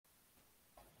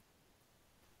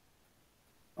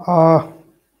Uh,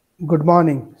 Good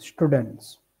morning,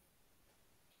 students.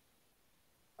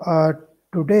 Uh,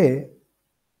 Today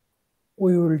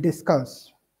we will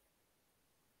discuss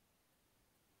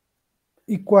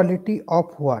equality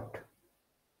of what?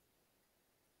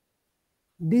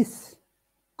 This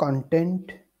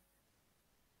content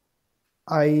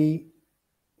I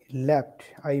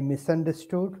I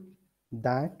misunderstood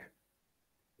that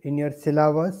in your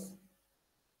syllabus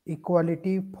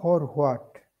equality for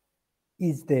what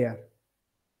is there.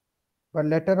 But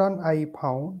later on I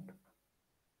found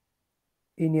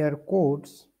in your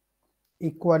codes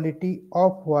equality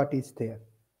of what is there.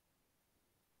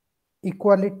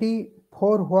 Equality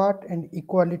for what and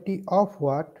equality of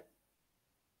what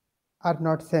are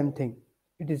not same thing.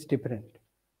 It is different.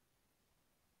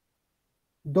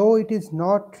 Though it is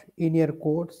not in your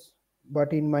course,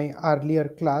 but in my earlier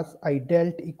class, I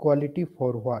dealt equality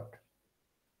for what.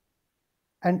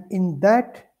 And in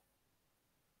that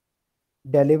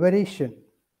deliberation,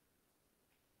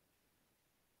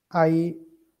 I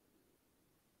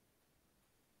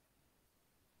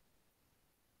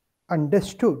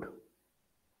understood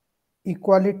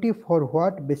equality for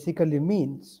what basically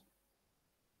means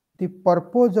the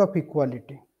purpose of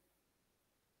equality.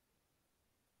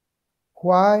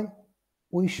 Why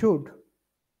we should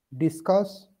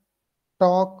discuss,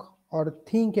 talk, or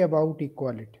think about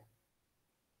equality.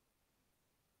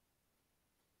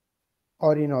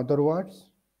 Or in other words,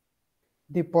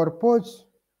 the purpose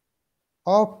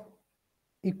of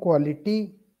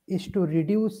equality is to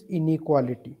reduce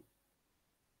inequality.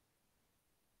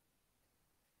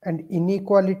 And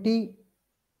inequality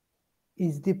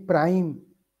is the prime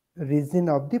reason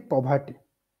of the poverty.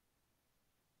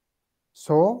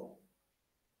 So,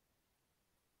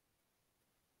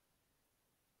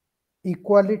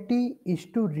 equality is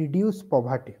to reduce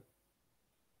poverty.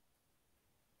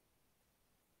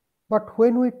 But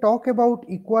when we talk about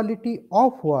equality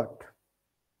of what?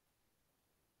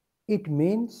 It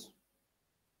means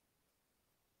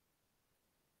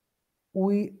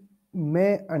we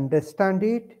may understand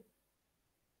it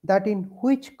that in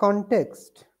which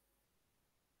context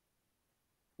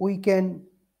we can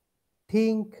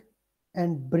think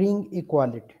and bring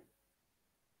equality.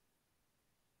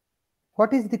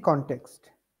 What is the context?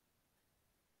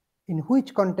 In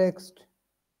which context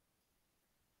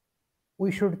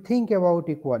we should think about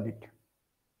equality?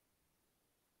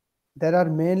 There are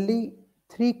mainly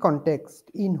three contexts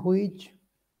in which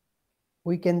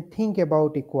we can think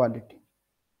about equality.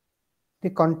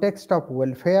 The context of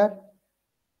welfare,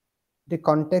 the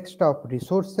context of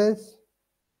resources,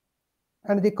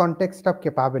 and the context of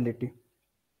capability.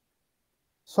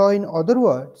 So in other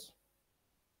words,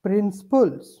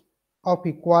 principles of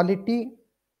equality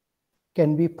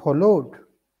can be followed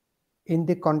in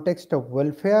the context of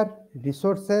welfare,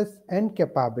 resources, and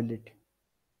capability.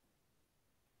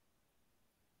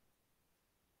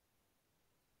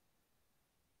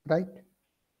 Right?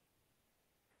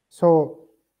 So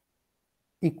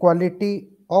equality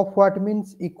of what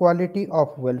means? Equality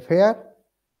of welfare,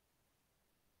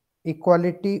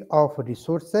 equality of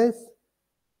resources,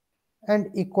 and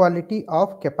equality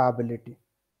of capability.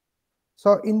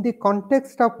 So in the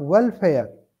context of welfare,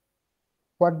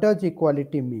 what does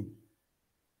equality mean?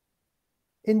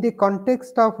 In the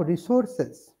context of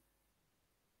resources,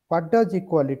 what does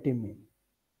equality mean?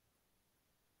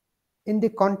 In the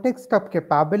context of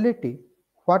capability,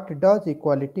 what does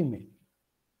equality mean?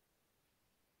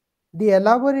 The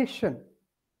elaboration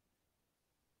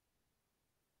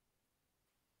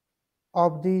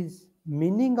of this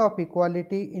meaning of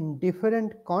equality in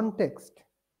different contexts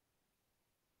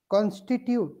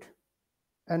constitute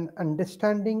an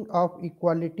understanding of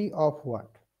equality of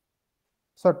what.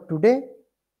 So today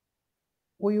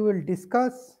we will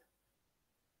discuss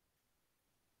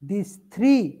these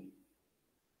three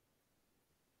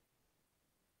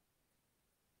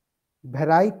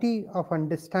variety of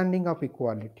understanding of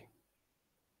equality.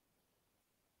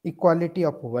 Equality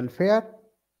of welfare,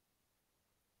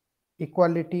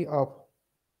 equality of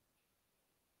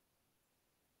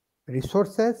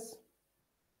resources,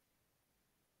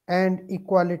 and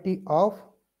equality of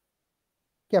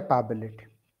capability.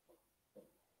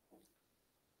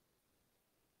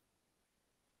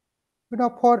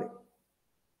 For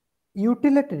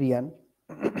utilitarian,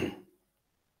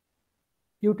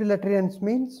 utilitarians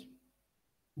means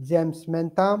James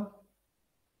Bentham,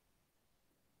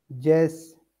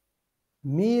 James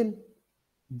Mill,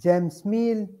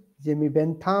 Jamie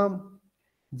Bentham,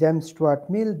 James Stuart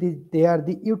Mill, they are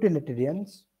the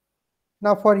utilitarians.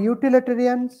 Now for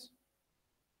utilitarians,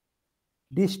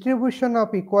 distribution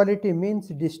of equality means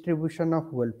distribution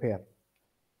of welfare.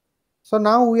 So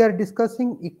now we are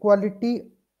discussing equality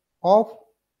of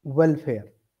welfare.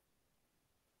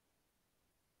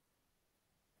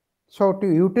 So to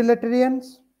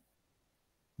utilitarians,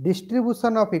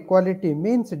 distribution of equality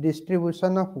means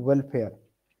distribution of welfare.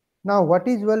 Now what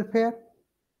is welfare?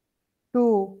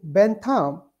 To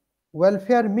Bentham,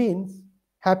 welfare means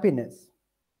happiness,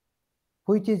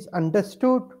 which is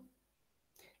understood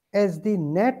as the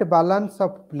net balance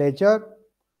of pleasure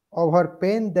over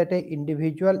pain that an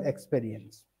individual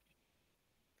experiences.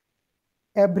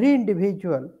 Every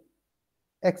individual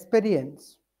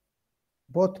experiences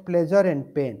both pleasure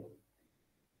and pain.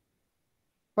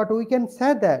 But we can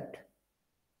say that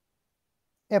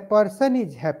a person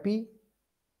is happy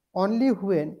only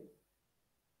when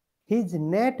his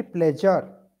net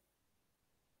pleasure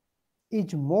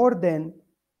is more than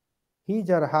his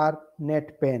or her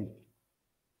net pain.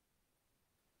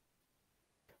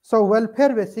 So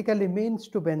welfare basically means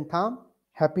to Bentham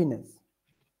happiness.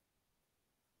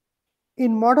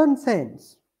 In modern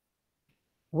sense,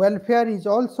 welfare is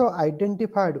also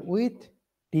identified with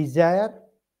desire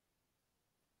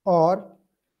or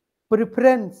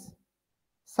preference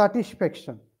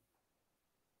satisfaction.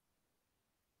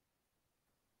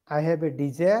 I have a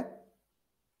desire.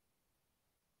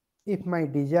 If my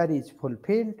desire is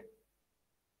fulfilled,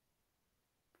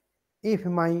 if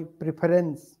my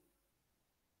preference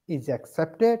is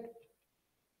accepted,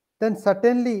 then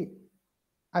certainly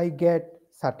I get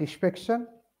satisfaction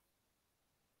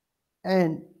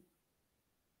and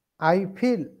I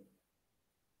feel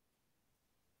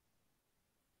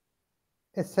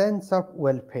a sense of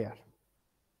welfare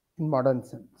in modern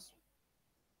sense.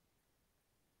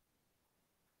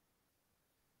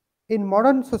 In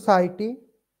modern society,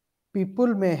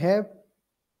 people may have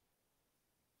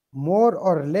more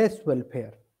or less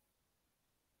welfare,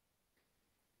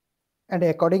 and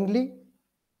accordingly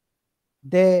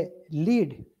they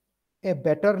lead a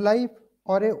better life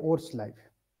or a worse life.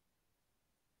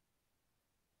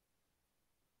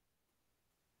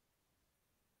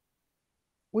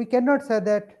 We cannot say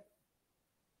that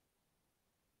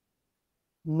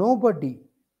nobody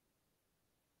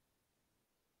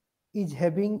is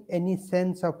having any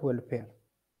sense of welfare.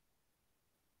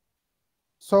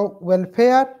 So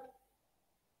welfare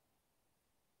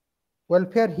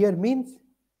here means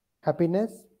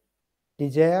happiness,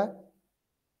 desire,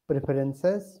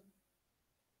 preferences,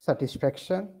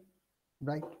 satisfaction,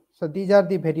 right? So these are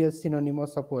the various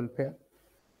synonyms of welfare.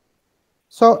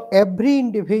 So every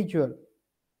individual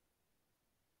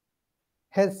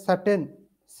has certain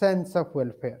sense of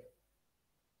welfare.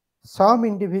 Some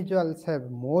individuals have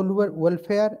more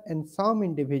welfare and some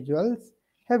individuals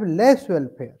have less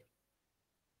welfare.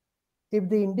 If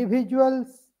the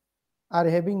individuals are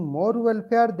having more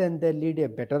welfare, then they lead a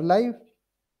better life.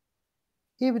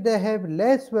 If they have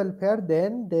less welfare,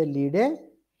 then they lead a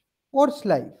worse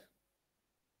life.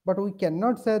 But we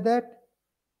cannot say that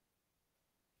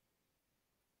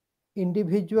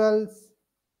individuals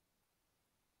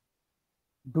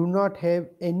do not have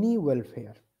any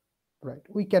welfare, right?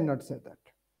 We cannot say that.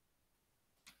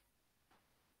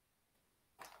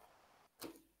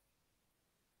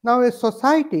 Now, a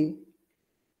society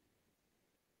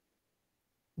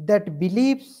that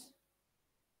believes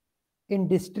in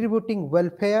distributing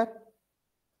welfare,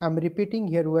 I'm repeating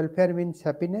here, welfare means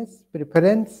happiness,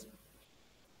 preference,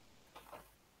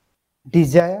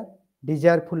 desire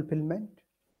fulfillment.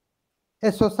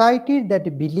 A society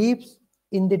that believes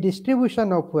in the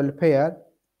distribution of welfare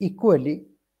equally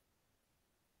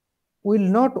will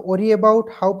not worry about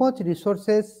how much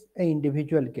resources an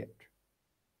individual get.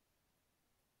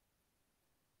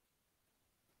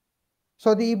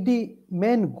 So if the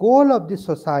main goal of the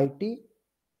society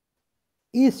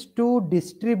is to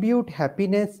distribute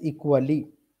happiness equally,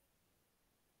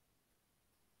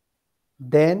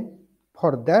 then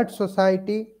for that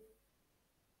society,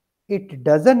 it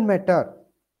doesn't matter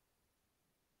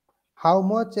how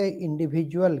much an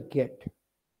individual get.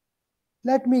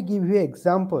 Let me give you an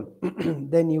example,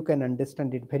 then you can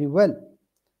understand it very well.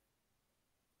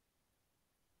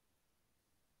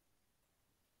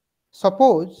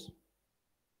 Suppose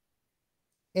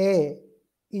A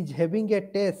is having a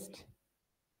test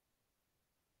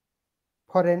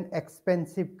for an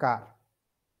expensive car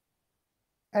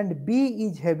and B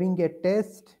is having a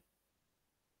test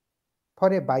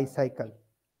for a bicycle.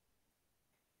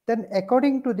 Then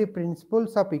according to the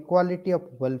principles of equality of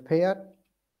welfare,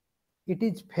 it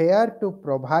is fair to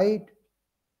provide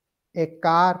a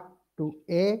car to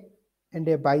A and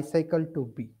a bicycle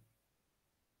to B.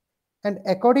 And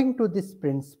according to this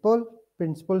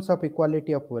principles of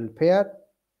equality of welfare,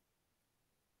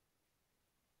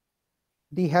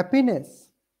 the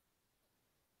happiness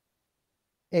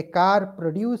a car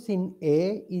produced in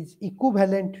A is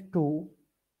equivalent to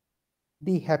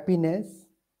the happiness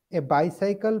a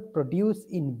bicycle produced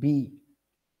in B.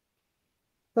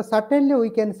 So certainly we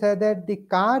can say that the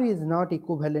car is not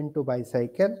equivalent to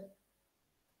bicycle,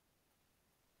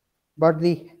 but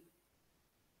the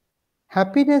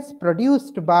happiness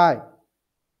produced by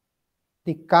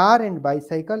the car and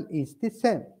bicycle is the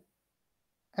same,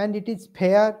 and it is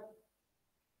fair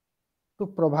to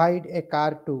provide a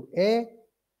car to A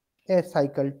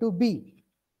cycle to B.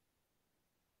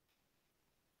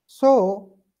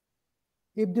 So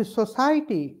if the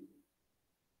society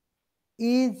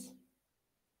is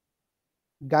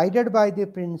guided by the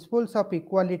principles of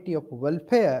equality of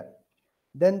welfare,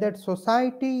 then that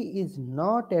society is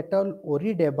not at all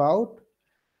worried about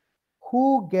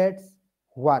who gets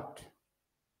what,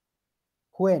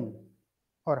 when,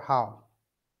 or how.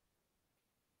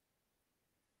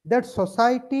 That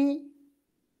society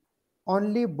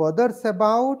only bothers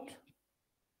about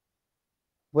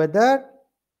whether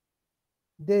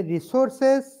the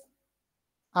resources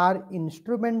are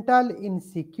instrumental in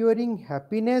securing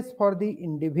happiness for the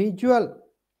individual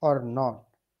or not.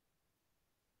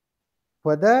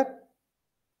 Whether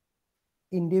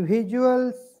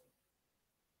individuals,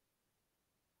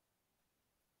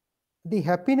 the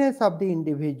happiness of the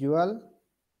individual,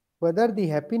 whether the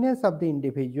happiness of the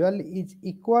individual is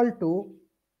equal to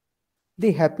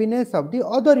the happiness of the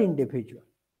other individual.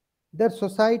 That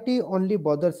society only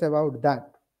bothers about that.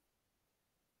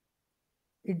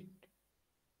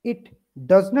 It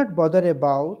does not bother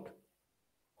about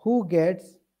who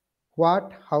gets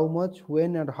what, how much,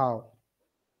 when, or how.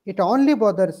 It only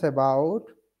bothers about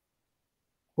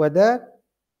whether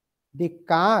the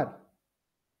car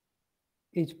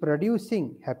is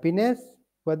producing happiness,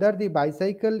 whether the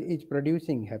bicycle is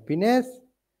producing happiness,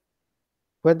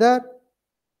 whether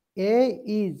A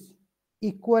is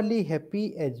equally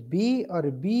happy as B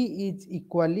or B is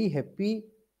equally happy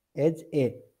as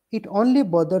A. It only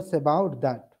bothers about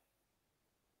that.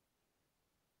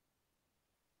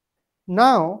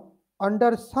 Now,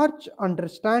 under such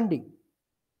understanding,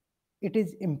 it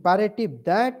is imperative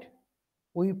that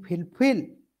we fulfill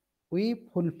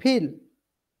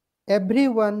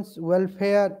everyone's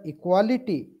welfare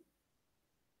equality,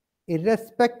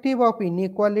 irrespective of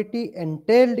inequality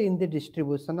entailed in the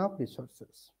distribution of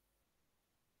resources.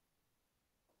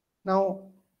 Now,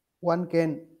 one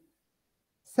can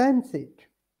sense it.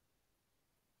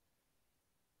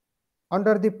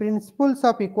 Under the principles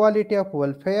of equality of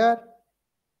welfare,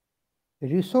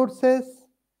 resources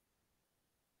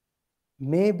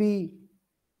may be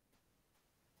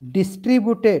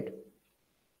distributed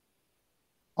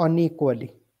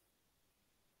unequally.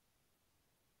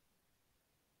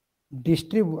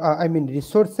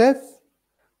 Resources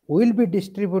will be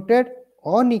distributed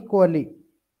unequally,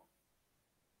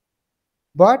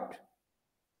 but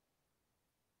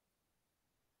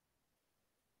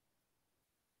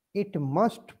it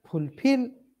must fulfill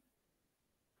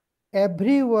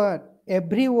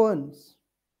everyone's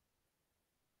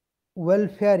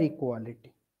welfare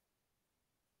equality.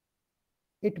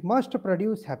 It must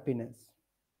produce happiness.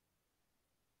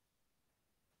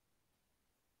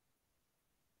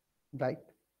 Right?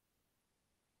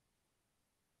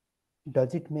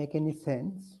 Does it make any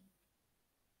sense?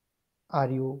 Are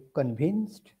you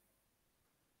convinced?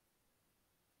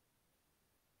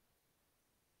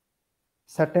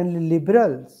 Certainly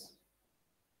liberals,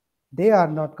 they are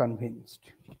not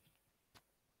convinced.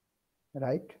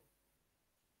 Right?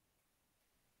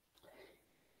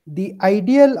 The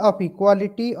ideal of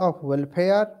equality of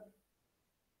welfare,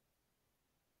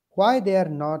 why they are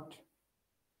not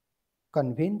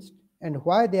convinced and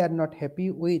why they are not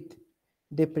happy with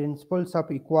the principles of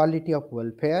equality of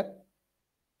welfare?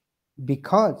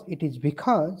 Because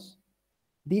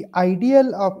the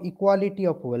ideal of equality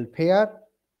of welfare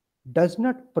does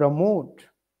not promote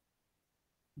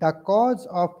the cause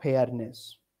of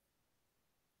fairness.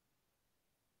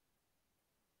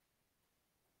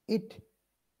 It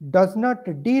does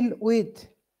not deal with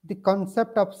the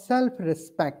concept of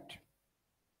self-respect,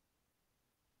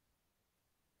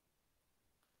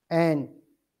 and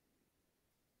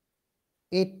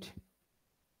it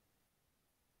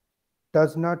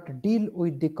does not deal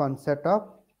with the concept of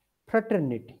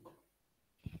fraternity.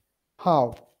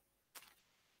 How?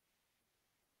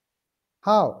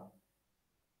 How?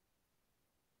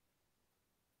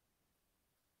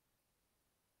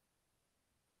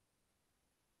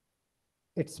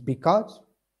 It's because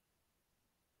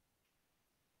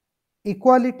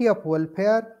equality of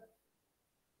welfare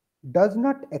does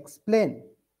not explain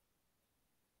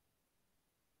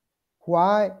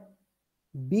why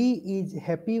B is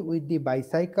happy with the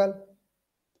bicycle,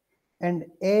 and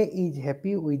A is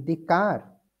happy with the car.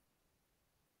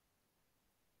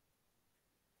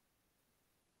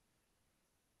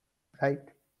 Right?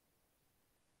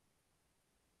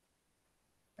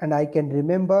 And I can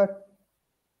remember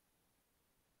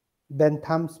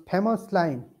Bentham's famous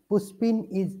line, Pushpin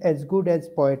is as good as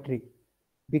poetry,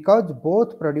 because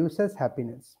both produces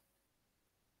happiness.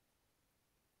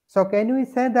 So can we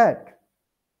say that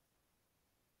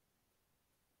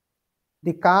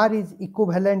the car is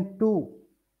equivalent to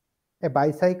a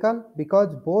bicycle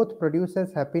because both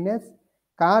produces happiness?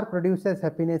 Car produces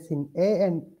happiness in A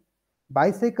and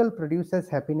bicycle produces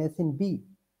happiness in B.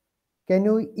 Can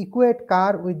you equate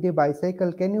car with the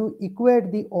bicycle? Can you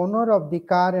equate the owner of the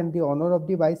car and the owner of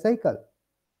the bicycle?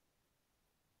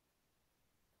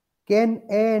 Can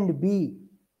A and B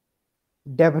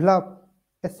develop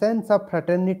a sense of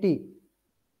fraternity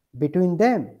between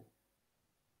them?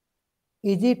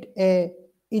 Is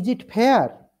it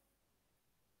fair?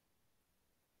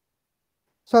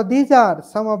 So these are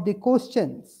some of the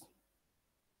questions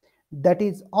that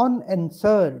is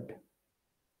unanswered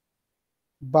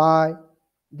by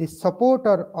the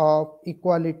supporter of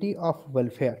equality of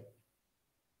welfare.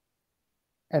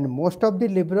 And most of the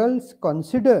liberals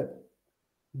consider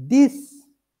this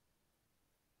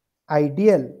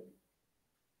ideal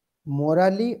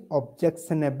morally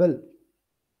objectionable,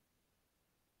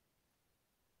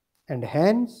 and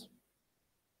hence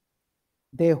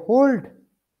they hold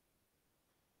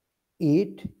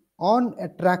it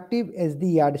unattractive as the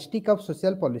yardstick of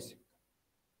social policy.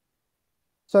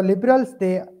 So liberals,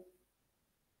 they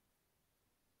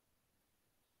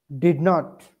did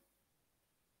not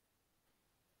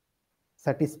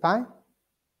satisfy,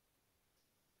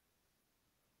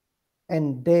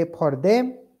 and for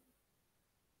them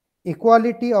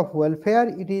equality of welfare,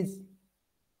 it is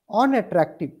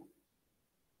unattractive.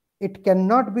 It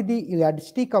cannot be the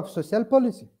yardstick of social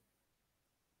policy.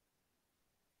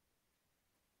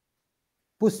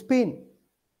 Pushpin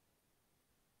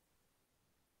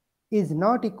is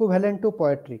not equivalent to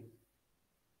poetry,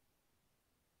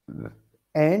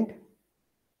 and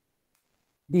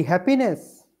the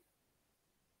happiness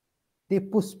the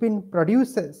Pushpin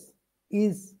produces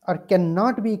is or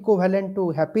cannot be equivalent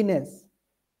to happiness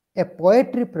a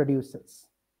poetry produces.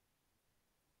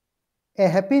 A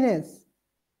happiness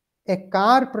a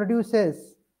car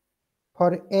produces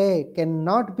for A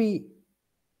cannot be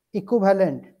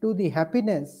equivalent to the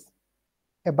happiness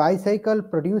a bicycle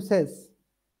produces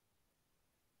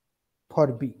for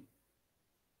B.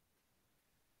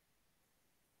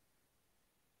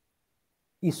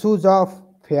 Issues of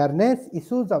fairness,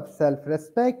 issues of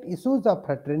self-respect, issues of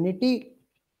fraternity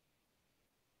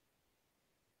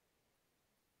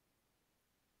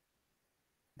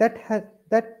that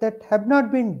have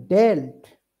not been dealt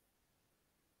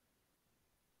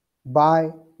by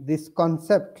this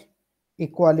concept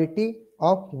equality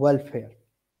of welfare.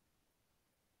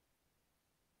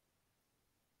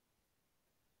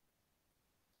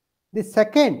 The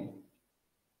second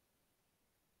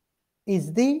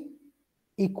is the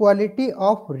equality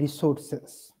of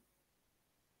resources.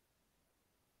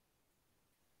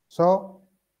 So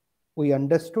we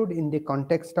understood in the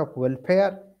context of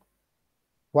welfare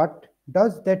what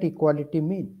does that equality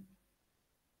mean.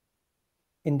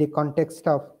 In the context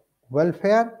of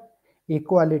welfare,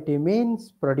 equality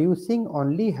means producing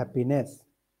only happiness.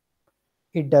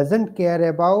 It doesn't care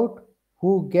about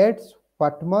who gets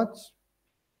what much,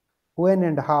 when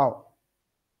and how.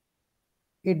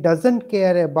 It doesn't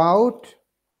care about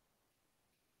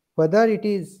whether it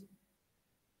is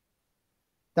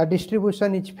the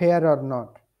distribution is fair or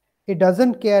not. It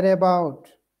doesn't care about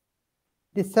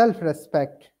the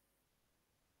self-respect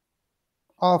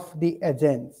of the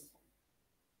agents.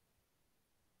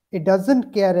 It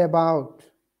doesn't care about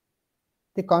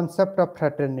the concept of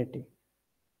fraternity.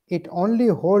 It only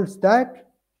holds that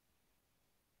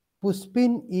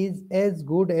Pushpin is as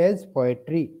good as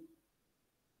poetry.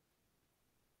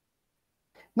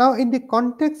 Now, in the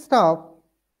context of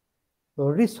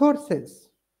resources,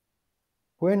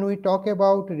 when we talk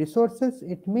about resources,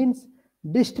 it means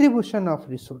distribution of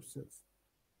resources.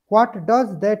 What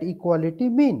does that equality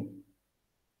mean?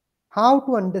 How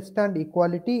to understand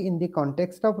equality in the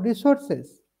context of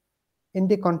resources, in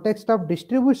the context of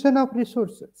distribution of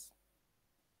resources?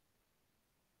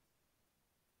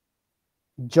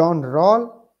 John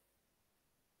Rawls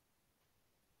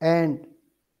and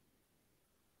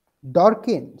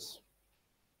Dawkins,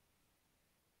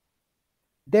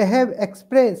 they have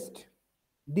expressed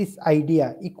this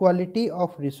idea, equality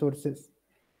of resources.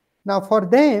 Now for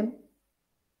them,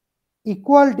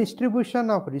 Equal distribution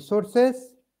of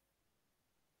resources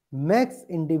makes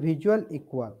individual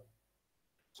equal.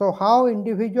 So how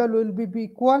individual will be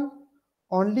equal?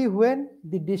 Only when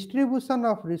the distribution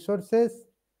of resources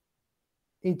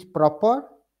is proper.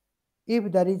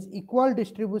 If there is equal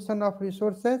distribution of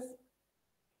resources,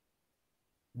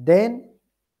 then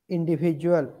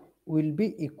individual will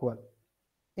be equal.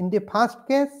 In the first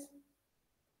case,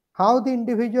 how the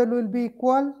individual will be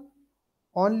equal?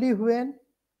 Only when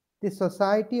the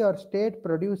society or state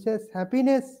produces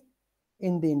happiness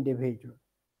in the individual.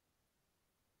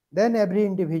 Then every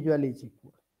individual is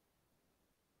equal.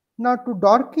 Now to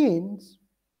Dawkins,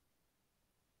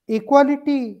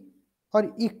 equality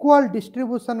or equal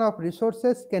distribution of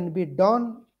resources can be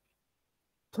done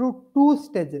through two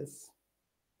stages.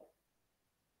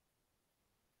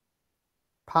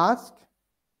 First,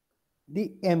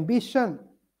 the ambition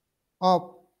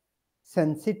of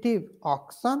sensitive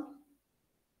auction.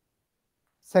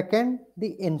 Second,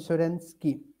 the insurance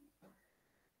scheme.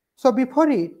 So before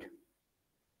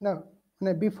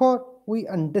we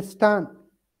understand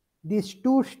these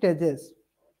two stages,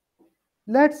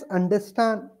 let's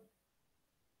understand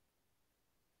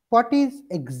what is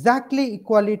exactly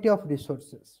equality of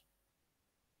resources,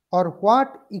 or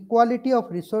what equality of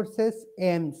resources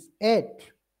aims at.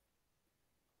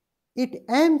 It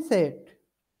aims at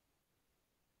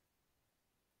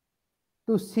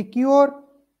to secure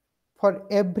for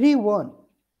everyone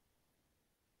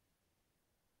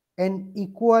an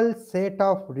equal set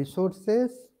of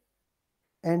resources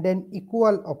and an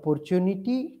equal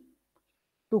opportunity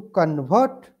to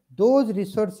convert those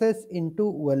resources into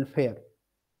welfare.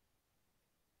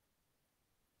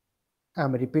 I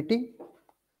am repeating,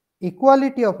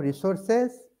 equality of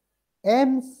resources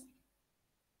aims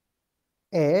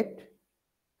at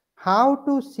how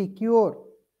to secure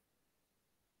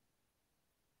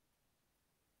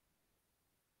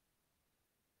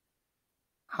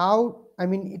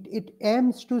it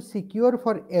aims to secure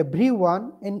for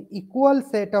everyone an equal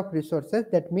set of resources.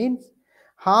 That means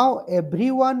how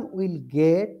everyone will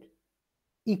get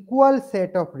equal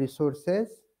set of resources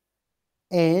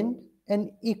and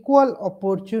an equal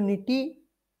opportunity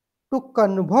to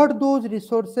convert those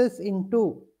resources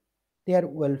into their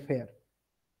welfare.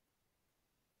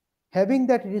 Having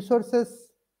that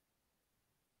resources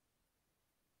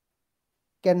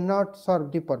cannot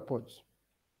serve the purpose.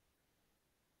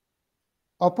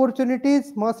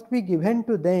 Opportunities must be given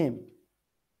to them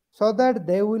so that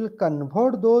they will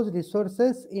convert those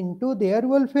resources into their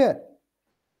welfare.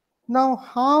 Now,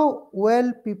 how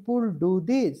well people do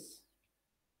this?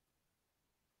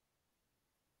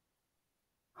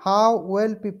 How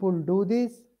well people do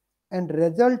this and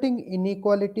resulting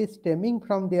inequalities stemming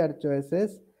from their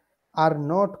choices are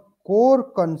not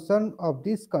core concern of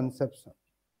this conception.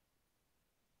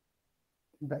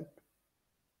 Right.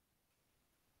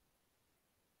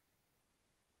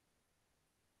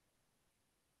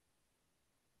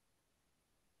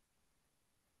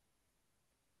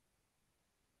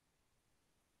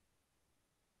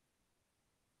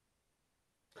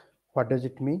 What does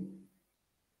it mean?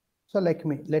 So let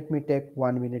me take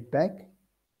 1 minute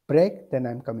break, then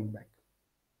I'm coming back.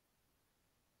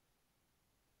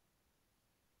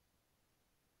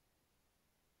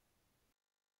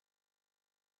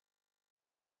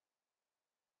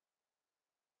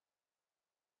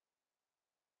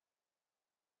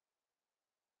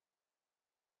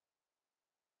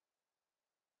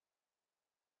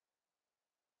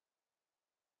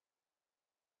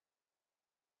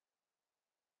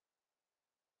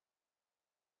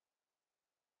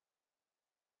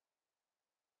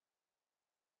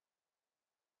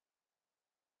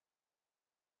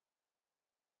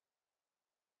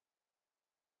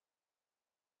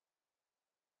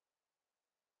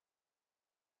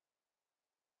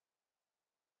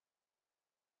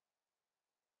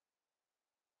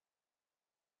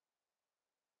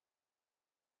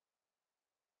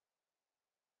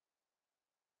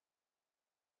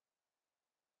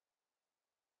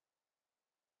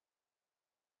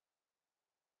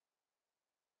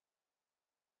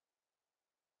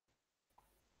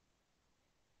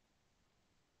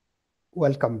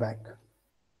 Welcome back.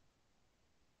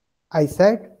 I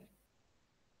said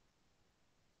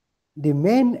the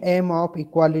main aim of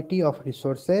equality of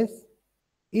resources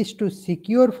is to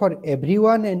secure for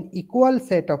everyone an equal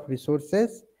set of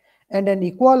resources and an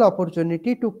equal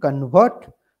opportunity to convert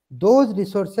those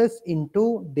resources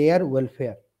into their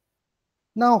welfare.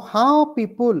 Now, how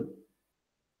people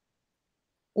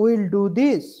will do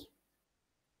this?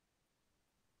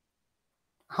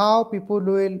 How people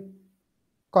will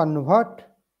convert?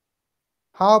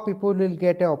 How people will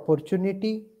get an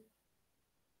opportunity?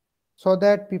 so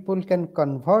that people can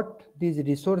convert these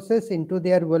resources into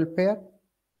their welfare.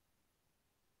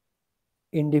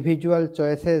 Individual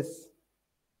choices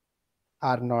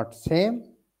are not same,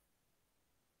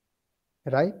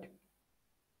 right?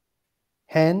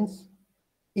 Hence,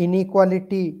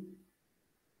 inequality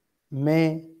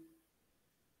may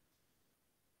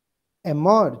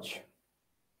emerge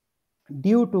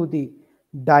due to the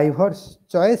diverse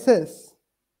choices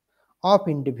of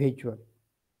individual.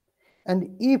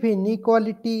 And if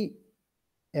inequality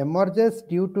emerges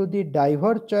due to the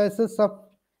diverse choices of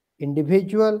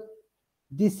individual,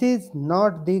 this is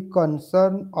not the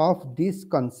concern of this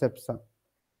conception.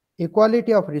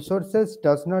 Equality of resources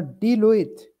does not deal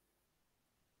with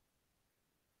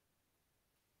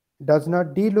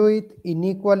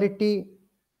inequality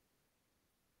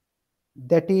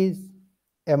that is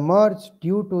emerged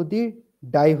due to the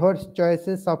diverse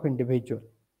choices of individual.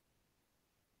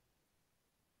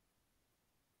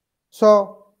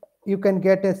 So you can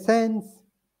get a sense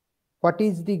what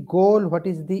is the goal, what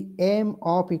is the aim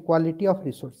of equality of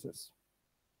resources.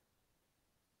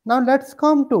 Now let's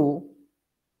come to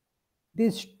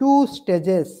these two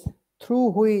stages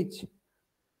through which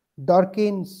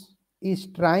Dawkins is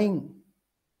trying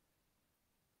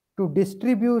to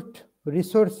distribute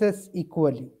resources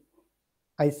equally.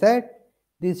 I said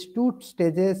these two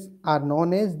stages are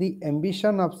known as the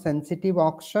ambition of sensitive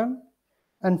auction,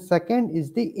 and second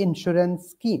is the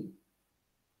insurance scheme.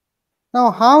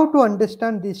 Now, how to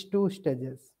understand these two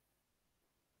stages?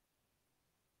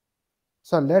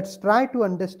 So let's try to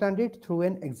understand it through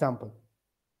an example.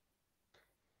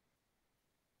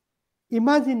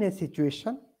 Imagine a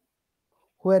situation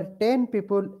where 10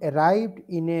 people arrived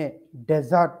in a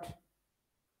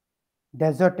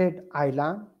deserted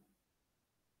island,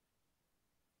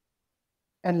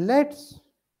 and let's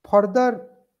further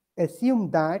assume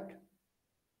that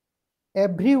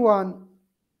everyone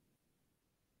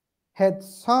had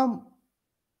same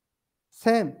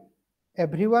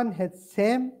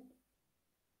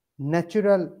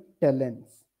natural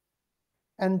talents,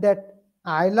 and that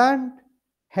island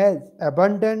has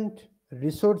abundant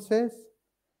resources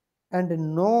and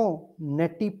no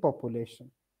native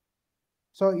population.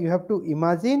 So you have to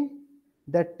imagine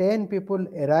that 10 people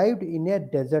arrived in a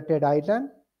deserted island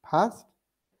first.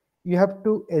 You have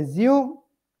to assume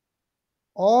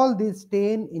all these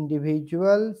 10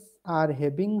 individuals are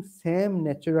having same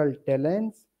natural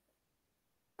talents.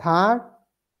 Third,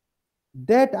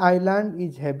 that island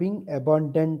is having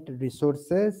abundant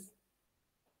resources.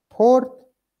 Fourth,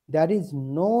 there is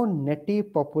no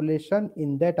native population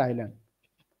in that island.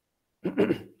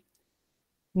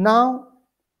 Now,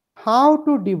 how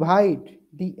to divide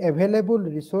the available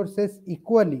resources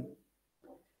equally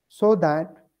so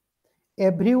that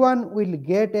everyone will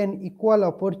get an equal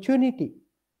opportunity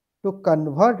to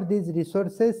convert these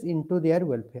resources into their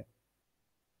welfare?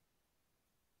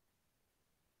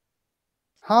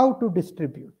 How to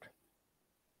distribute?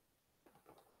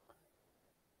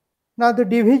 Now the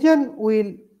division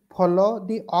will follow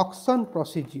the auction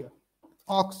procedure.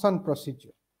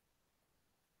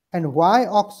 And why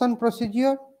auction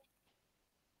procedure?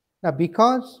 Now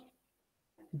because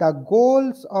the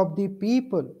goals of the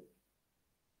people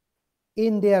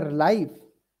in their life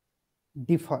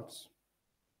differs.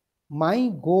 My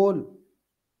goal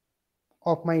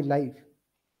of my life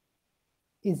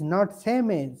is not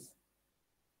same as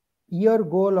your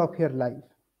goal of your life.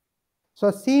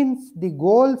 So since the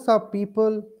goals of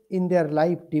people in their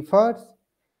life differs,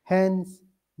 hence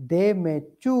they may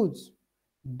choose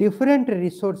different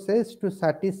resources to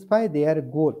satisfy their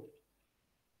goal.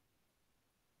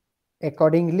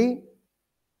 Accordingly,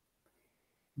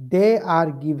 they are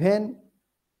given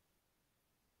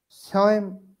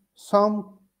some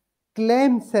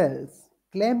claim sales.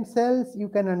 Claim sales, you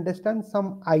can understand,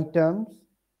 some items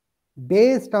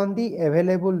based on the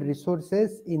available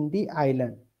resources in the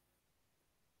island.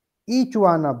 Each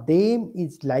one of them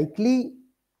is likely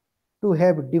to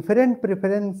have different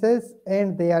preferences,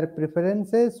 and their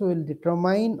preferences will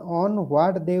determine on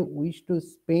what they wish to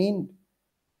spend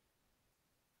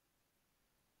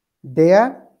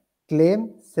their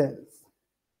claim sales,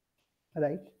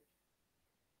 right?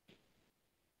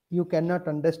 You cannot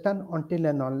understand until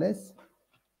and unless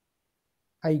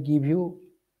I give you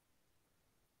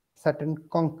certain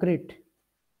concrete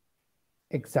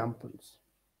examples.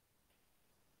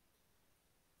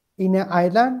 In an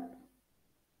island,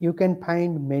 you can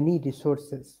find many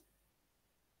resources.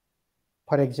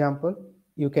 For example,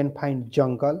 you can find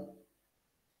jungle,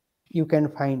 you can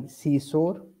find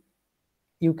seashore,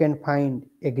 you can find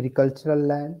agricultural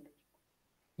land,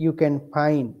 you can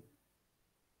find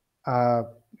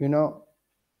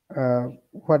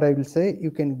what I will say,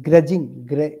 you can grudging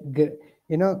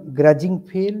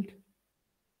field.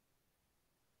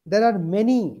 There are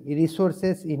many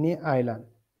resources in a island,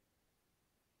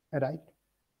 right?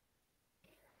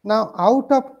 Now,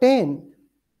 out of 10,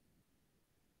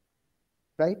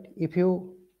 right, if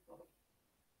you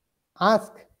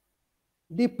ask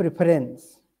the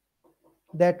preference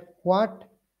that what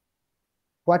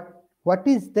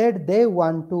is that they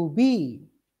want to be,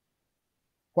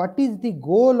 what is the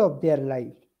goal of their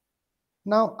life.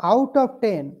 Now, out of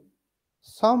 10,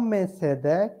 some may say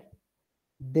that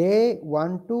they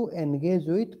want to engage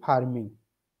with farming,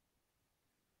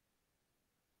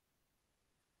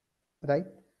 right?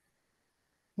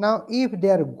 Now, if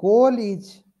their goal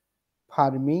is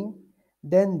farming,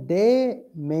 then they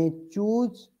may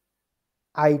choose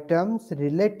items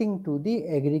relating to the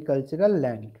agricultural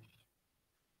land.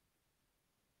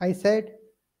 I said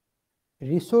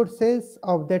resources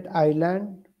of that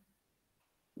island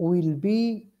will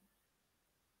be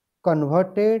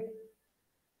converted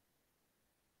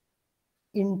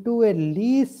into a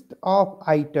list of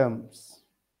items.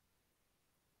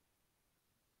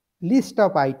 List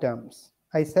of items.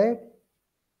 I said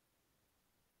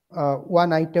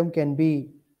one item can be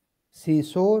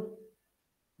seashore,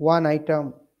 one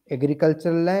item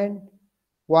agricultural land,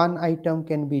 one item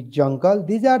can be jungle.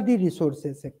 These are the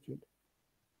resources actually.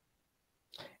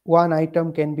 One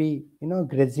item can be,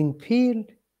 grazing field,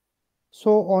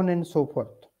 so on and so forth.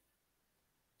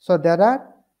 So there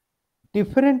are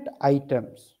different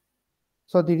items.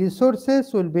 So the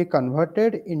resources will be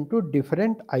converted into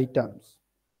different items.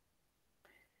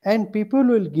 And people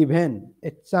will given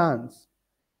a chance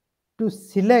to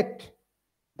select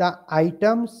the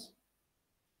items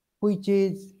which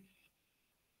is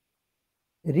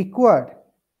required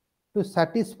to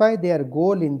satisfy their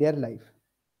goal in their life.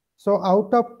 So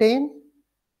out of 10,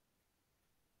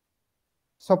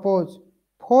 suppose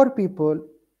 4 people,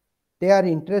 they are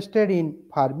interested in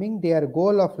farming, their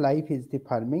goal of life is the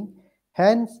farming,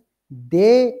 hence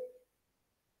they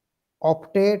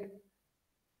opted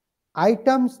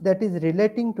items that is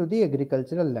relating to the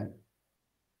agricultural land.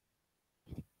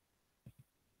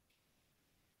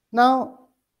 Now,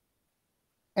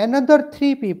 another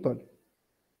 3 people,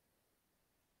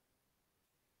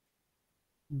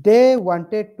 they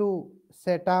wanted to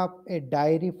set up a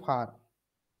dairy farm,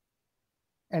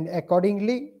 and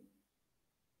accordingly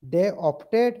they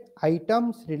opted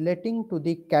items relating to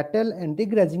the cattle and the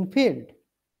grazing field.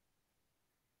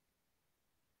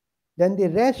 Then the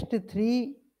rest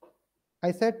 3,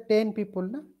 I said 10 people,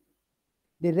 na?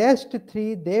 The rest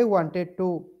 3, they wanted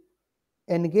to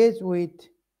engage with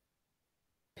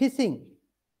fishing.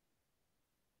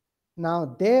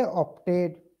 Now they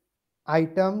opted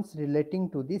items relating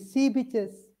to the sea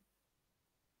beaches,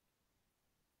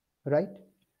 right?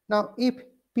 Now if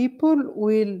people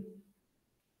will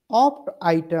opt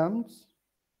items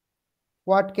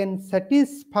what can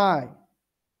satisfy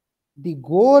the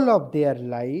goal of their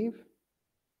life,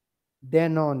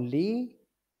 then only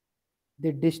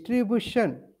the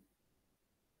distribution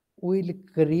will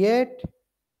create,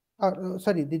 or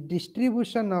the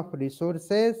distribution of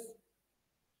resources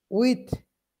with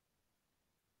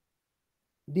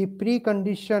the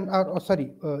precondition,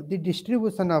 the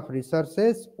distribution of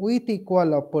resources with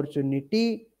equal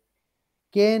opportunity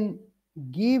can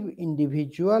give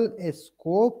individual a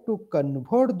scope to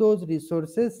convert those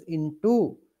resources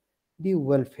into the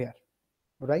welfare,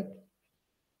 right?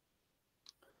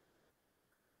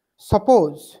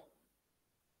 Suppose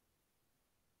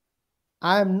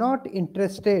I am not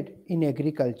interested in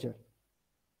agriculture.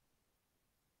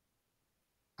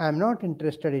 I am not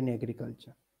interested in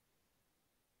agriculture.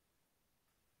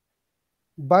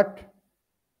 But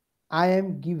I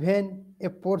am given a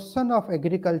portion of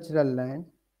agricultural land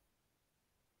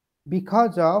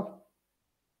because of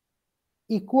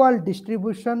equal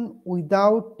distribution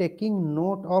without taking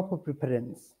note of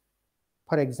preference.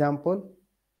 For example,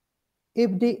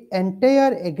 if the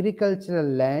entire agricultural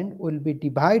land will be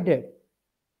divided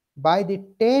by the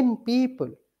 10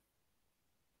 people,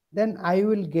 then I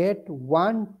will get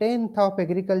 1/10 of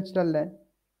agricultural land.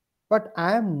 But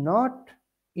I am not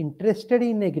interested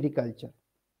in agriculture.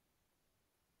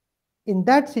 In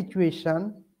that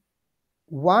situation,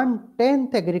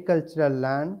 1/10 agricultural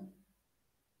land,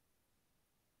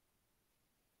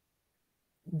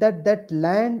 that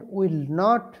land will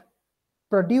not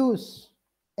produce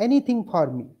anything for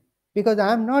me because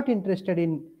I am not interested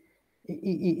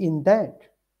in that.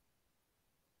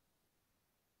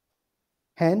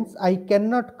 Hence, I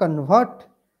cannot convert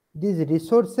these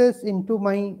resources into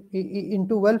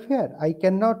welfare. I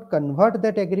cannot convert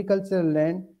that agricultural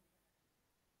land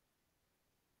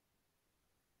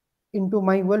into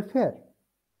my welfare.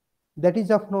 That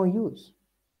is of no use.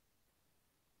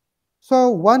 So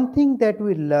one thing that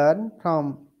we learn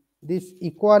from this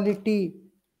equality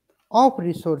of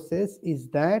resources is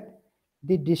that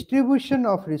the distribution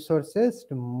of resources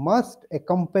must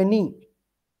accompany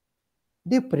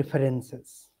the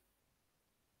preferences.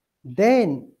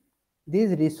 Then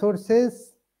these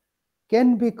resources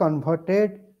can be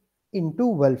converted into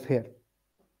welfare.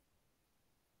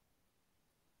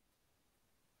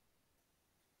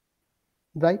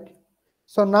 Right?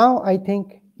 So now I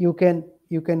think you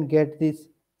can get this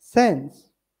sense,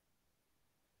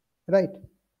 right?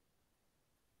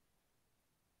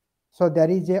 So there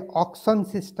is a auction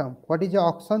system. What is a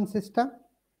auction system?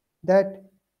 That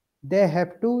they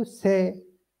have to say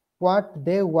what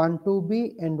they want to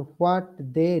be and what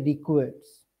they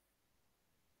requires.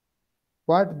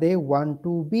 What they want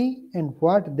to be and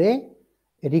what they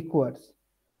requires.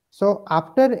 So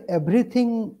after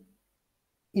everything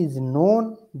is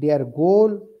known, their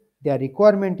goal, their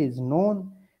requirement is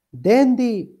known, then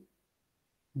the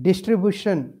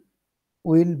distribution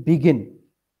will begin.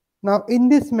 Now in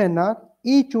this manner,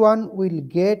 each one will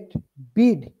get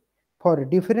bid for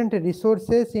different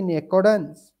resources in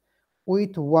accordance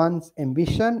with one's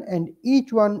ambition, and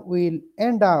each one will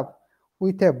end up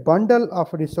with a bundle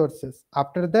of resources.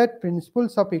 After that,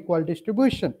 principles of equal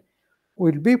distribution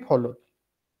will be followed.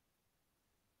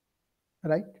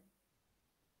 Right?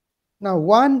 Now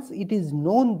once it is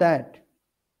known that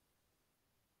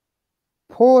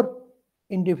 4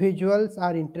 individuals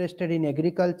are interested in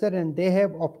agriculture and they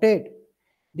have opted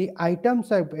the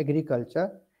items of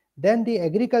agriculture, then the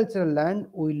agricultural land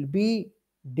will be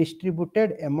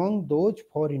distributed among those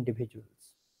 4 individuals.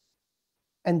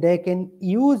 And they can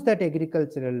use that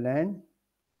agricultural land,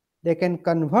 they can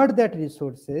convert that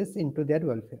resources into their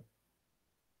welfare.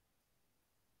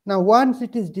 Now once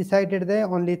it is decided that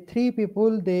only 3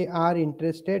 people they are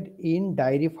interested in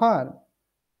dairy farm,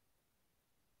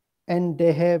 and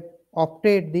they have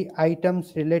opted the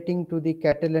items relating to the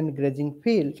cattle and grazing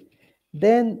field,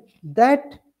 then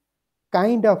that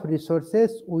kind of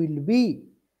resources will be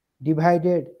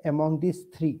divided among these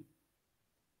 3.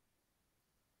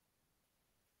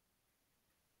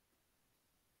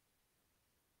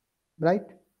 Right?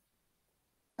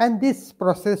 And this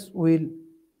process will,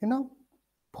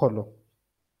 follow.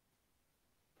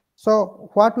 So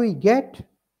what we get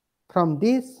from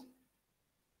this,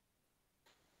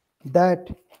 that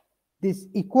this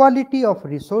equality of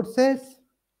resources,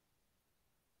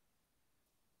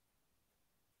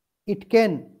 it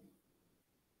can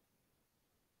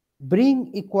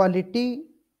bring equality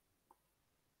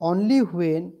only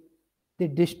when the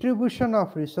distribution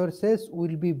of resources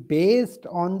will be based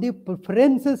on the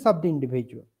preferences of the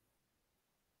individual.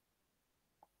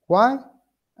 Why?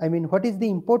 I mean, what is the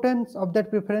importance of that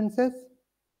preferences?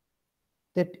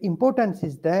 That importance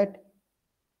is that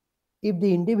if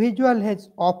the individual has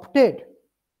opted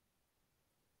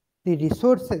the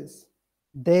resources,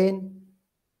 then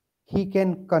he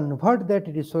can convert that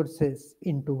resources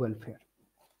into welfare.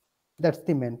 That's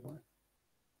the main point.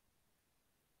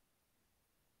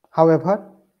 However,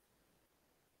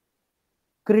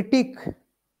 critique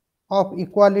of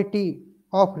equality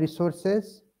of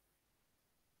resources,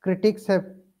 critics have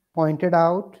pointed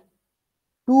out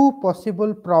 2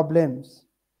 possible problems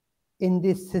in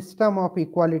this system of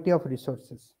equality of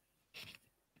resources.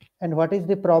 And what is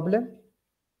the problem?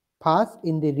 First,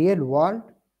 in the real world,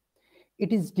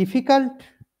 it is difficult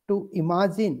to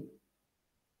imagine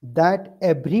that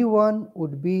everyone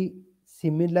would be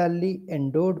similarly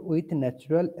endowed with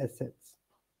natural assets.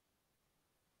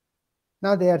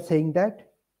 Now they are saying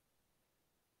that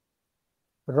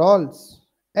Rawls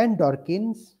and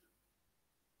Dawkins,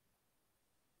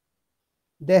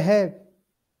 they have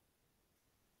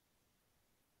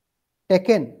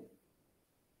taken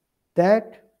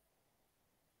that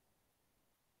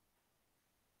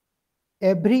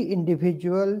every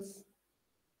individuals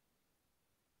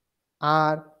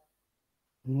are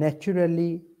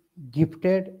naturally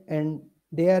gifted and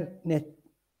they are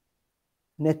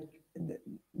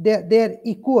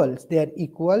equals. They are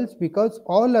equals because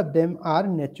all of them are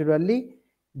naturally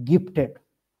gifted.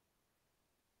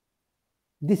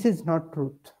 This is not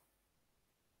truth.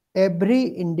 Every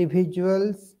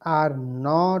individuals are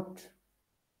not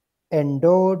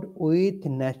endowed with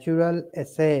natural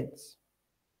assets.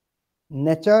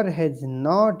 Nature has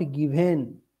not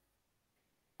given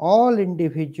all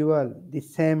individuals the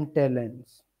same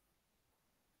talents.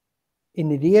 In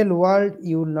the real world,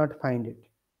 you will not find it.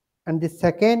 And the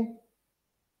second,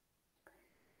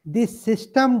 this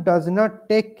system does not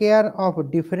take care of a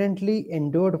differently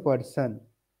endowed person.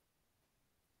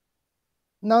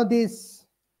 Now this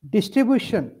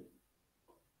distribution,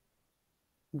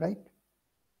 right?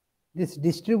 This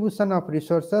distribution of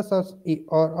resources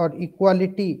or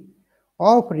equality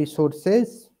of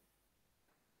resources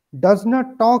does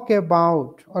not talk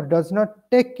about or does not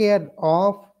take care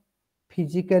of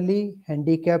physically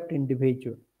handicapped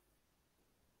individual,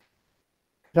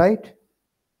 right?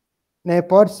 Now, a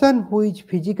person who is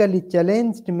physically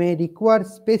challenged may require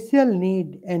special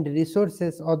need and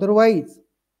resources, otherwise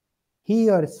he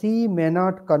or she may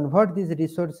not convert these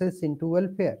resources into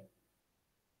welfare.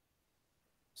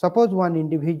 Suppose one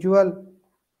individual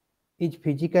is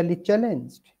physically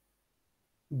challenged,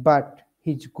 but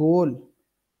his goal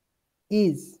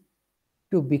is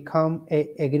to become a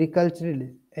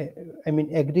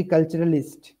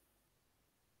agriculturalist.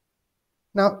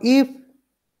 Now, if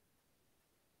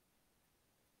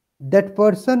that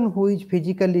person who is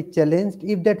physically challenged,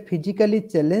 if that physically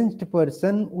challenged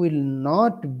person will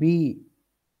not be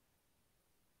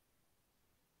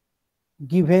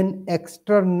given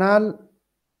external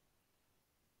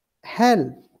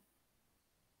help,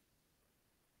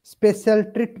 special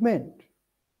treatment,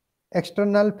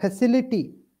 external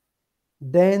facility,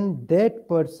 then that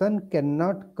person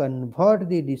cannot convert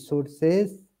the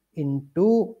resources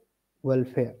into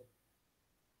welfare.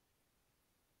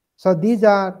 So these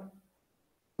are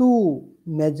two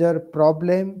major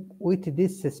problems with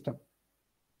this system.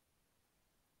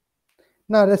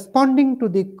 Now, responding to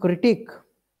the critique,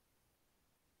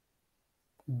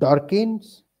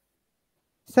 Dawkins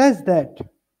says that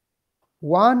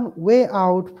one way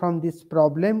out from this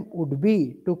problem would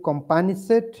be to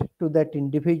compensate to that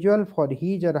individual for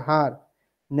his or her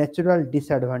natural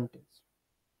disadvantage.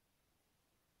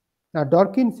 Now,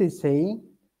 Dawkins is saying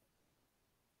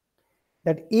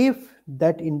that if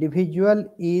that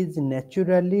individual is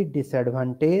naturally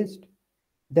disadvantaged,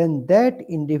 then that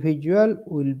individual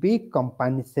will be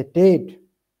compensated,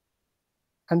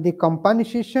 and the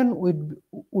compensation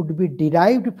would be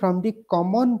derived from the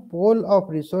common pool of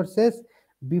resources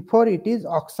before it is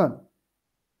auctioned.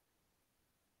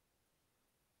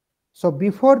 So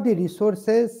before the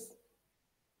resources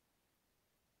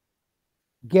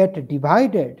get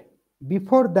divided,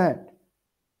 before that,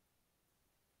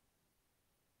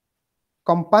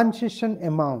 compensation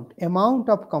amount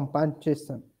of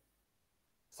compensation,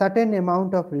 certain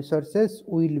amount of resources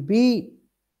will be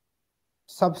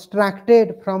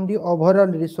subtracted from the overall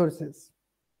resources,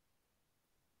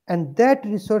 and that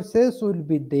resources will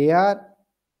be there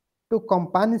to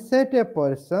compensate a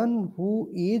person who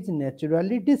is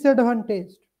naturally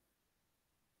disadvantaged.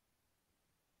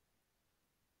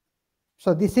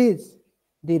 So this is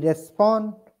the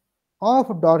response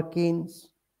of Dawkins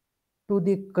to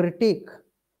the critique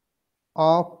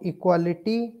of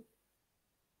equality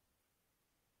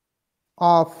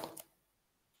of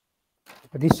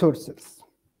resources.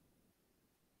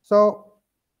 So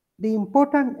the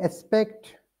important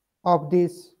aspect of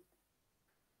this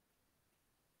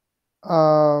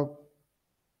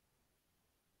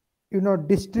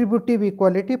distributive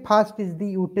equality, first is the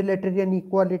utilitarian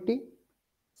equality,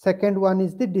 second one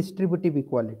is the distributive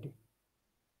equality.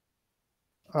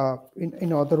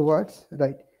 In other words,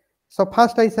 right? So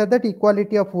first I said that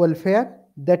equality of welfare,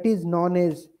 that is known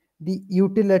as the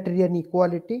utilitarian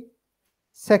equality.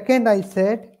 Second, I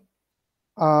said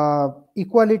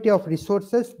equality of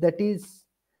resources, that is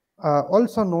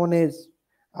also known as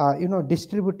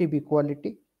distributive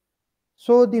equality.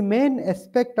 So the main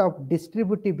aspect of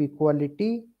distributive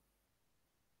equality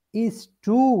is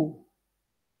to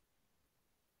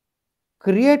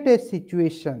create a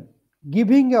situation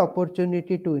giving an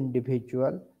opportunity to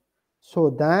individual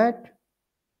so that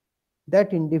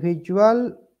that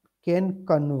individual can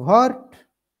convert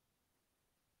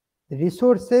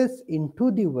resources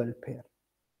into the welfare.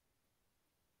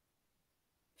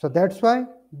 So that's why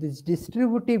this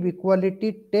distributive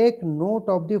equality take note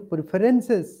of the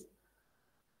preferences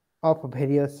of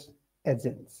various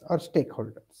agents or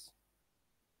stakeholders.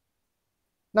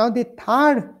 Now the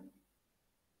third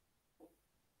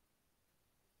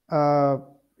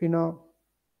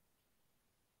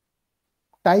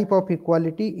type of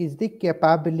equality is the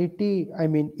capability,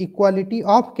 equality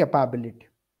of capability.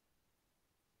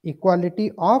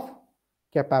 Equality of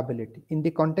capability. In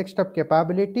the context of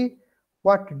capability,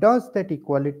 what does that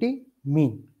equality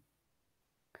mean?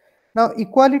 Now,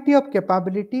 equality of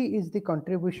capability is the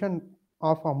contribution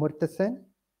of Amartya Sen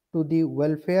to the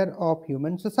welfare of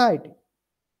human society,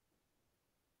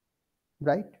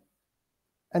 right?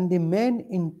 And the main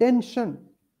intention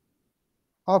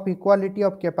of equality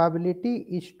of capability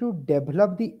is to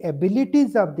develop the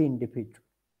abilities of the individual,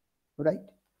 right?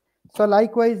 So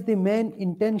likewise, the main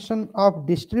intention of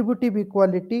distributive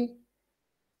equality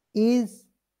is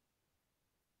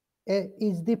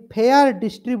is the fair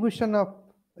distribution of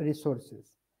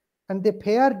resources. And the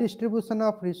fair distribution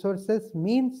of resources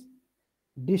means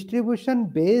distribution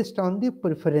based on the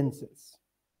preferences.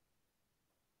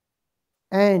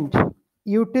 And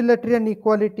utilitarian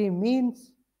equality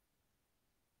means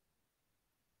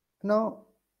now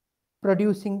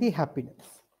producing the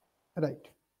happiness. Right.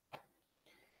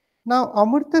 Now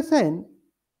Amartya Sen,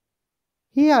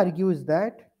 he argues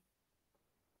that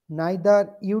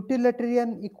neither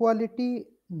utilitarian equality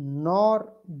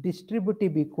nor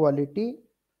distributive equality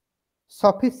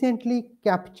sufficiently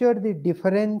capture the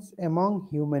difference among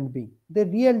human beings, the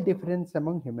real difference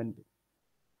among human beings.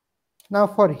 Now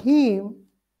for him,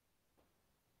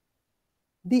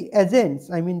 the agents,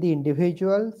 I mean the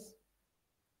individuals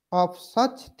of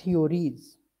such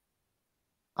theories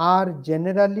are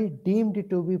generally deemed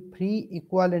to be free,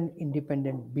 equal and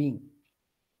independent beings.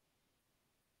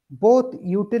 Both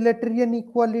utilitarian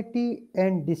equality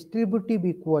and distributive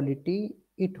equality,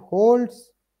 it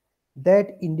holds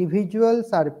that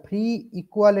individuals are free,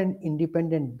 equal and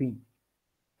independent beings.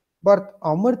 But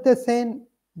Amartya Sen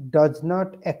does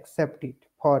not accept it.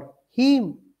 For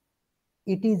him,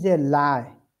 it is a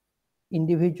lie.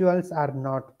 Individuals are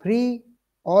not free.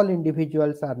 All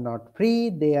individuals are not free.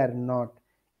 They are not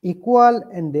equal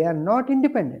and they are not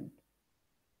independent.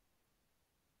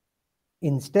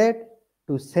 Instead,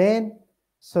 to Sen,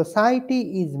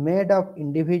 society is made of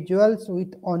individuals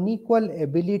with unequal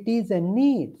abilities and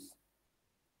needs.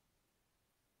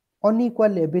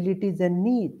 Unequal abilities and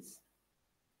needs.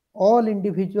 All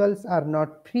individuals are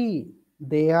not free.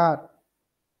 They are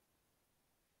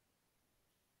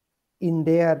in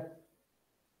their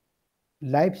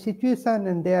life situation,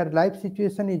 and their life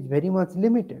situation is very much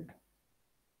limited.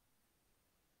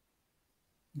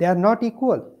 They are not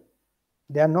equal.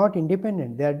 They are not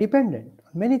independent. They are dependent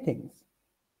on many things.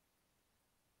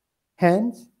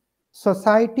 Hence,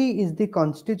 society is the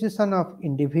constitution of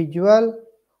individuals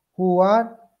who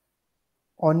are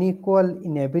unequal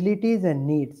in abilities and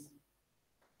needs.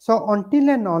 So until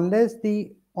and unless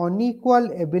the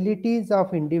unequal abilities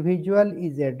of individual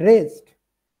is addressed,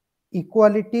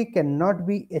 equality cannot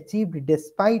be achieved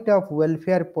despite of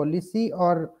welfare policy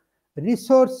or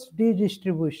resource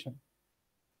redistribution.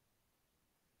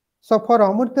 So for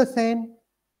Amartya Sen,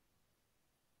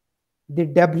 the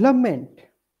development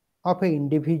of an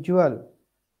individual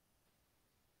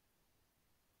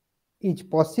is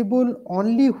possible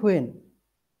only when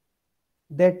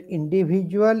that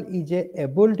individual is a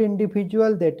able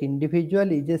individual, that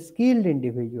individual is a skilled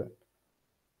individual.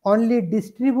 Only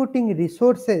distributing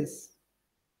resources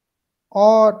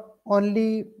or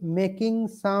only making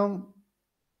some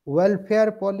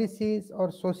welfare policies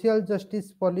or social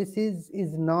justice policies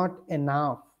is not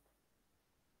enough.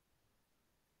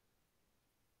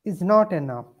 Is not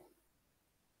enough.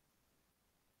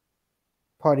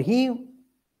 For him,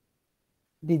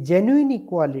 the genuine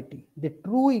equality, the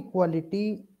true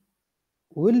equality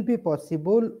will be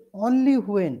possible only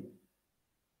when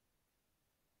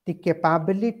the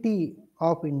capability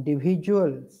of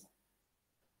individuals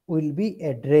will be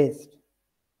addressed.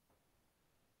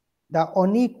 The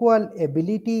unequal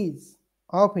abilities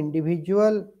of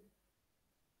individual,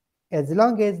 as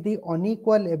long as the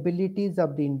unequal abilities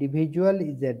of the individual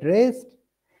is addressed,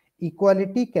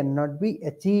 equality cannot be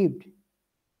achieved.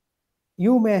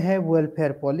 You may have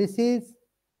welfare policies,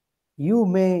 you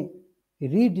may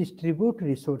redistribute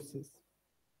resources.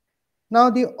 Now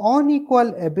the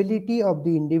unequal ability of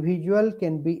the individual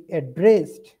can be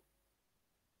addressed.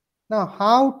 Now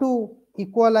how to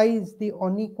equalize the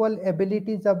unequal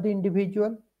abilities of the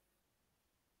individual?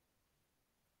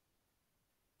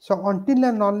 So until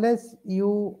and unless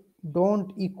you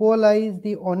don't equalize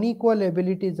the unequal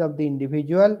abilities of the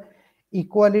individual,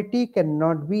 equality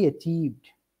cannot be achieved.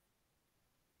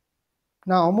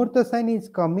 Now Amartya Sen is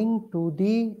coming to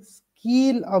the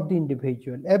skill of the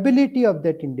individual, ability of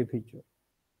that individual.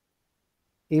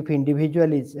 If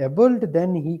individual is able,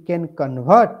 then he can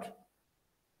convert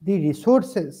the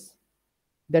resources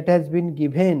that has been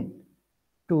given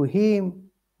to him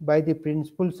by the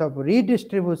principles of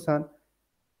redistribution.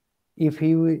 If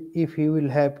he will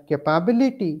have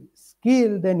capability,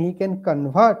 skill, then he can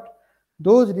convert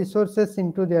those resources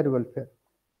into their welfare.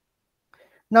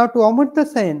 Now to Amartya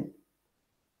Sen,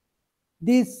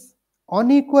 these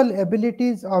unequal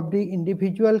abilities of the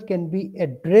individual can be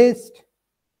addressed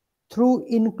through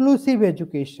inclusive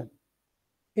education,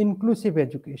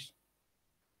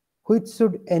 which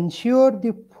should ensure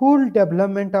the full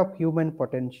development of human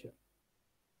potential.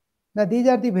 Now these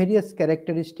are the various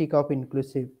characteristics of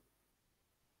inclusive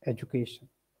education.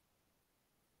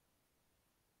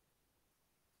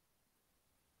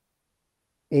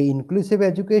 A inclusive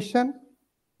education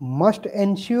must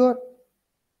ensure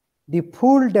the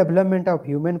full development of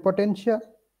human potential.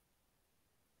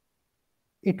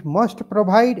 It must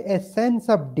provide a sense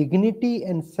of dignity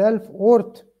and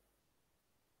self-worth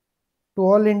to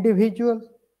all individuals,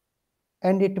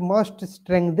 and it must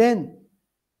strengthen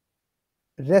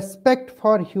respect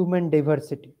for human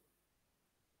diversity.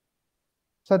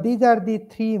 So these are the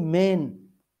three main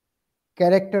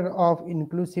characters of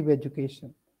inclusive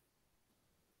education.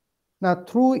 Now,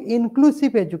 through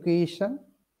inclusive education,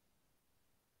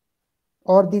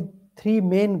 or the three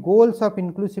main goals of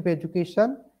inclusive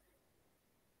education,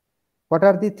 what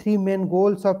are the three main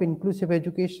goals of inclusive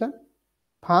education?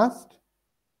 First,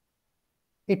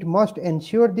 it must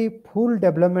ensure the full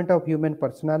development of human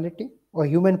personality or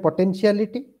human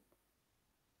potentiality.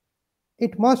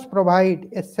 It must provide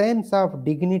a sense of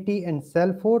dignity and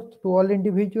self-worth to all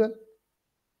individuals.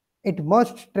 It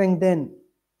must strengthen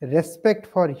respect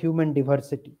for human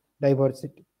diversity.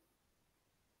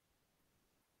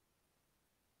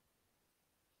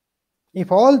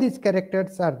 If all these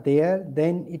characters are there,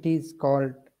 then it is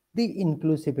called the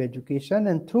inclusive education.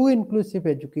 And through inclusive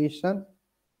education,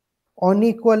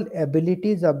 unequal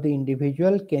abilities of the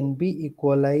individual can be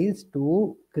equalized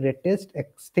to greatest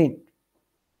extent.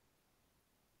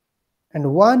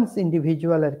 And once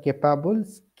individuals are capable,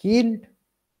 skilled,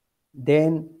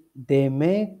 then they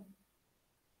may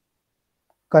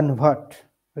convert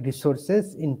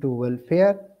resources into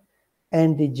welfare,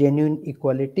 and the genuine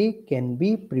equality can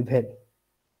be prevailed.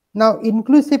 Now,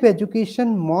 inclusive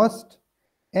education must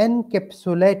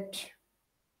encapsulate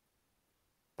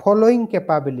following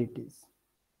capabilities.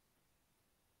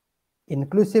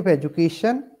 Inclusive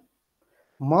education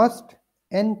must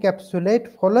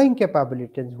encapsulate following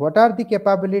capabilities. What are the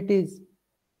capabilities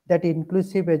that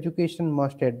inclusive education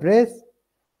must address?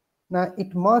 Now,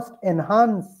 it must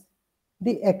enhance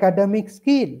the academic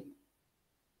skill,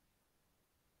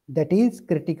 that is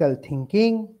critical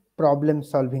thinking, problem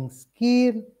solving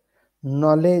skill,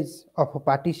 knowledge of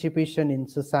participation in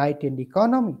society and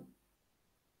economy.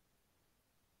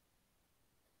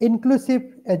 Inclusive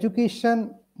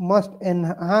education must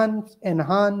enhance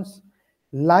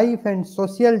life and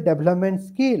social development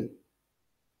skill.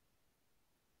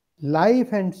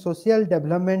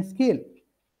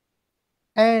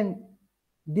 And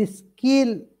this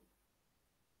skill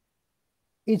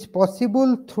is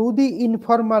possible through the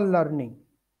informal learning.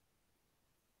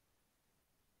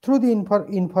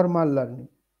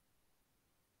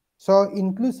 So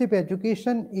inclusive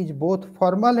education is both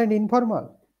formal and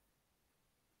informal.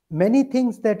 Many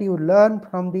things that you learn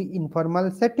from the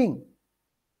informal setting.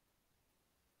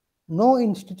 No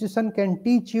institution can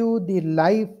teach you the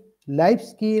life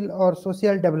skill or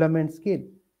social development skill.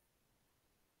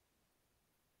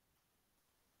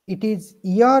 It is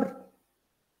your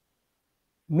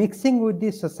mixing with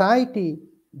the society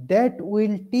that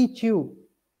will teach you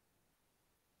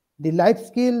the life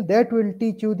skill, that will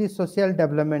teach you the social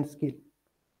development skill.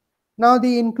 Now,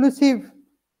 the inclusive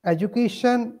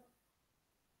education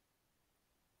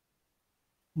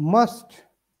must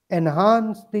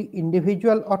enhance the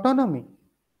individual autonomy.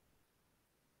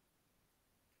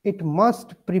 It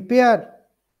must prepare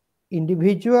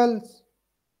individuals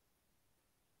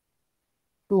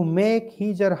to make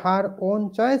his or her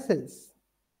own choices.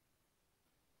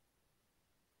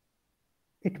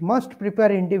 It must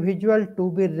prepare individual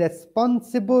to be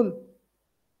responsible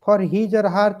for his or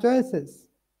her choices.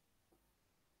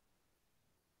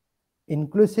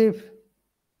 Inclusive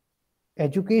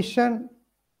education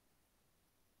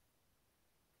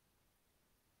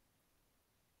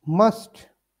must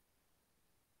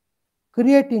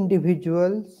create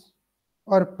individuals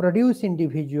or produce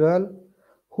individuals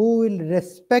who will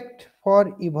respect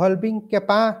for evolving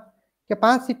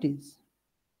capacities.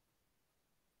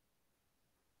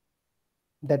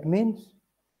 That means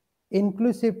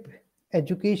inclusive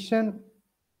education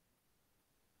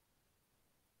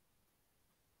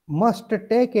must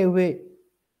take away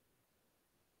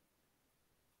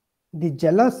the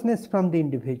jealousness from the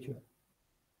individual.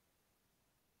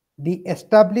 The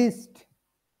established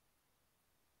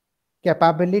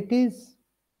capabilities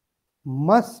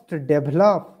must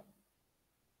develop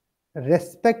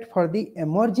respect for the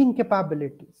emerging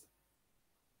capabilities,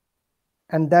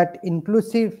 and that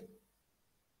inclusive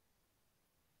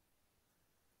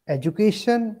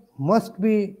education must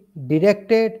be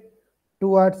directed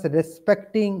towards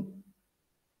respecting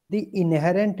the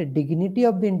inherent dignity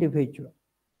of the individual.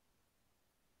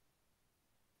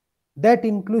 That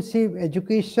inclusive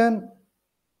education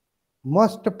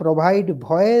must provide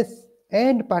voice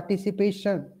and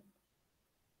participation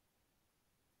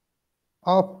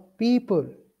of people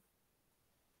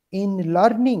in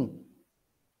learning.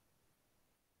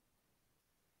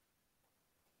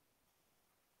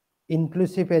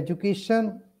 Inclusive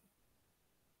education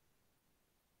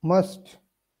must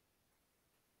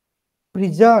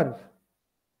preserve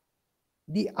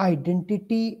the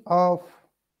identity of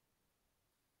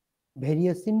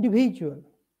various individuals.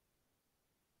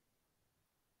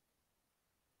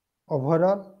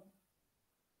 Overall,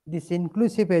 this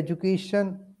inclusive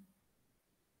education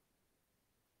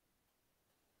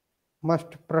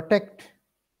must protect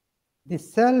the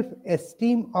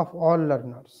self-esteem of all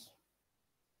learners.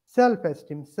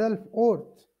 Self-esteem,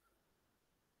 self-worth.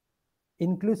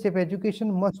 Inclusive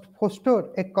education must foster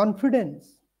a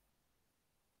confidence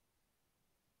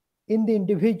in the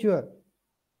individual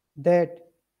that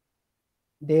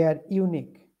they are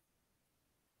unique.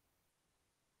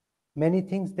 Many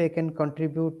things they can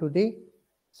contribute to the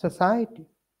society.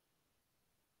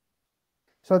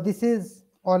 So this is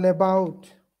all about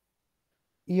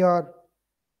your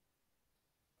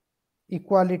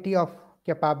equality of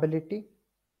capability.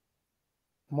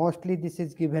 Mostly this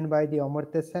is given by the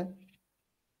Amartya Sen.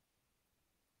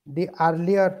 The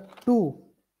earlier two,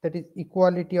 that is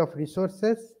equality of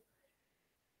resources,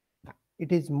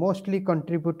 it is mostly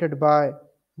contributed by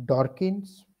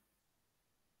Dawkins,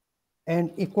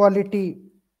 and equality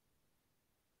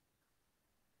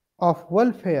of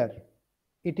welfare,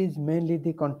 it is mainly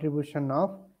the contribution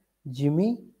of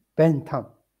Jimmy Bentham.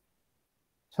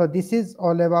 So this is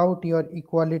all about your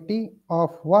equality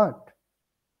of what?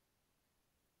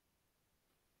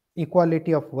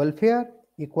 Equality of welfare,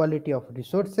 equality of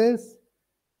resources,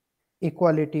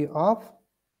 equality of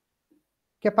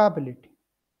capability.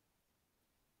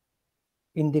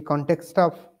 In the context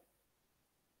of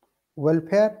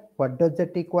welfare, what does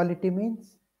that equality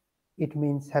means? It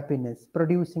means happiness,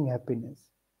 producing happiness.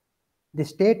 The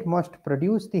state must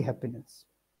produce the happiness.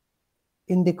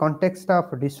 In the context of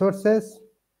resources,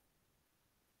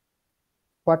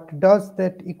 what does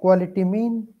that equality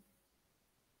mean?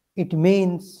 It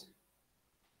means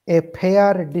a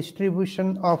fair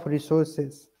distribution of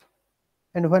resources.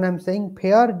 And when I'm saying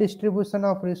fair distribution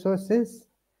of resources,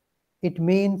 it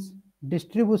means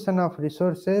distribution of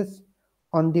resources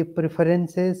on the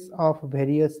preferences of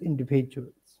various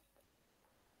individuals.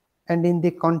 And in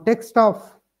the context of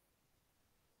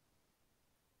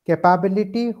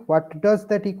capability, what does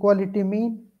that equality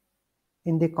mean?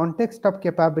 In the context of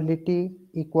capability,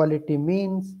 equality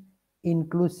means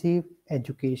inclusive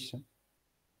education.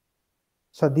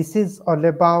 So this is all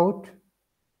about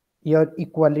your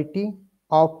equality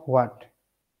of what?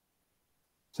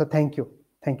 So thank you.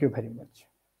 Thank you very much.